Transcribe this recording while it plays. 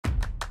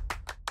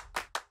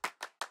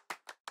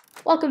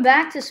Welcome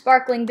back to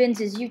Sparkling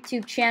Bins'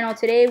 YouTube channel.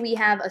 Today we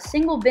have a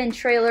single bin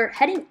trailer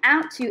heading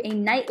out to a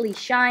nightly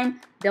shine.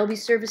 They'll be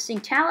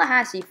servicing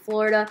Tallahassee,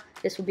 Florida.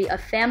 This will be a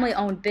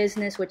family-owned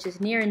business, which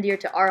is near and dear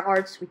to our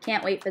hearts. We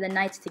can't wait for the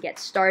Knights to get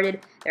started.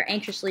 They're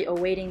anxiously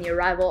awaiting the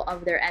arrival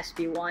of their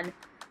SB1.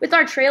 With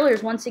our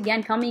trailers once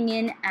again coming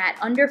in at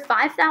under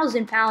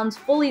 5,000 pounds,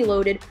 fully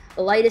loaded,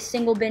 the lightest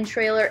single bin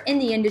trailer in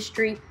the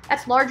industry.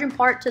 That's large in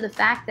part to the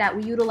fact that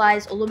we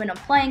utilize aluminum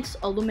planks,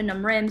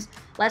 aluminum rims,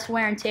 less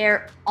wear and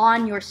tear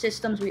on your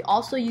systems. We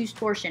also use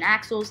torsion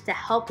axles to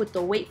help with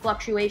the weight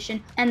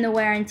fluctuation and the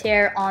wear and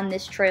tear on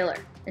this trailer.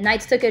 The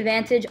Knights took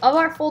advantage of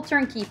our full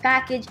turnkey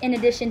package. In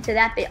addition to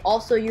that, they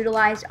also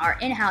utilized our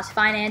in-house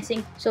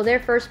financing, so their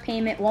first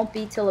payment won't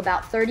be till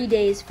about 30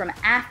 days from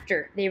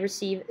after they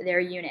receive their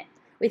unit.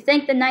 We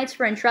thank the Knights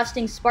for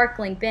entrusting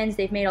Sparkling Bins.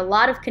 They've made a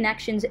lot of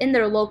connections in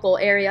their local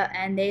area,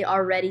 and they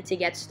are ready to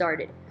get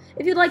started.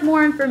 If you'd like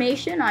more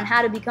information on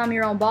how to become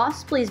your own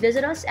boss, please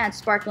visit us at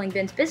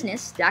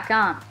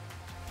sparklingbinsbusiness.com.